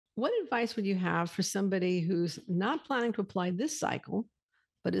What advice would you have for somebody who's not planning to apply this cycle,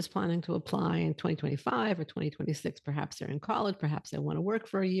 but is planning to apply in 2025 or 2026? Perhaps they're in college, perhaps they want to work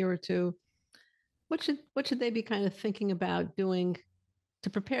for a year or two. What should they be kind of thinking about doing to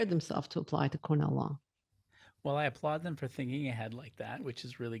prepare themselves to apply to Cornell Law? Well, I applaud them for thinking ahead like that, which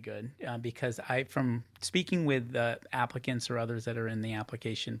is really good because from speaking with applicants or others that are in the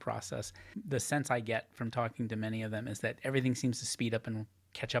application process, the sense I get from talking to many of them is that everything seems to speed up and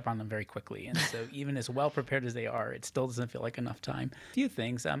catch up on them very quickly. And so even as well prepared as they are, it still doesn't feel like enough time. A few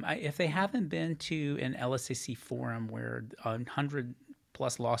things. If they haven't been to an LSAC forum where 100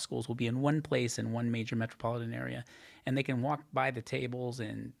 plus law schools will be in one place in one major metropolitan area, and they can walk by the tables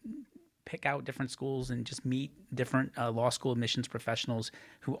and pick out different schools and just meet different law school admissions professionals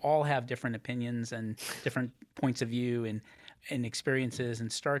who all have different opinions and different points of view and experiences, and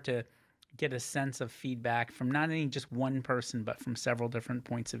start to get a sense of feedback from not only just one person, but from several different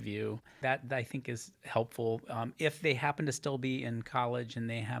points of view. That I think is helpful. If they happen to still be in college and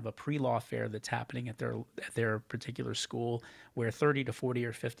they have a pre-law fair that's happening at their particular school where 30 to 40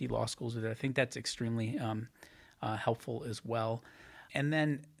 or 50 law schools are there, I think that's extremely helpful as well. And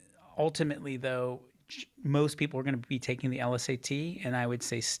then ultimately, though, most people are going to be taking the LSAT, and I would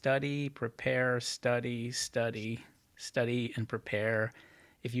say study, prepare, study, study, study, and prepare.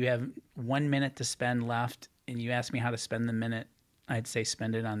 If you have 1 minute to spend left and you ask me how to spend the minute, I'd say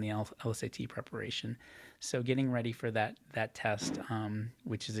spend it on the LSAT preparation. So getting ready for that test,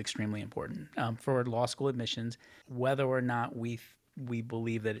 which is extremely important for law school admissions, whether or not we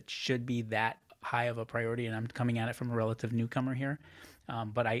believe that it should be that high of a priority, and I'm coming at it from a relative newcomer here,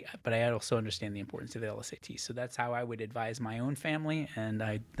 but I also understand the importance of the LSAT. So that's how I would advise my own family, and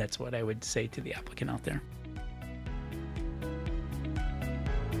that's what I would say to the applicant out there.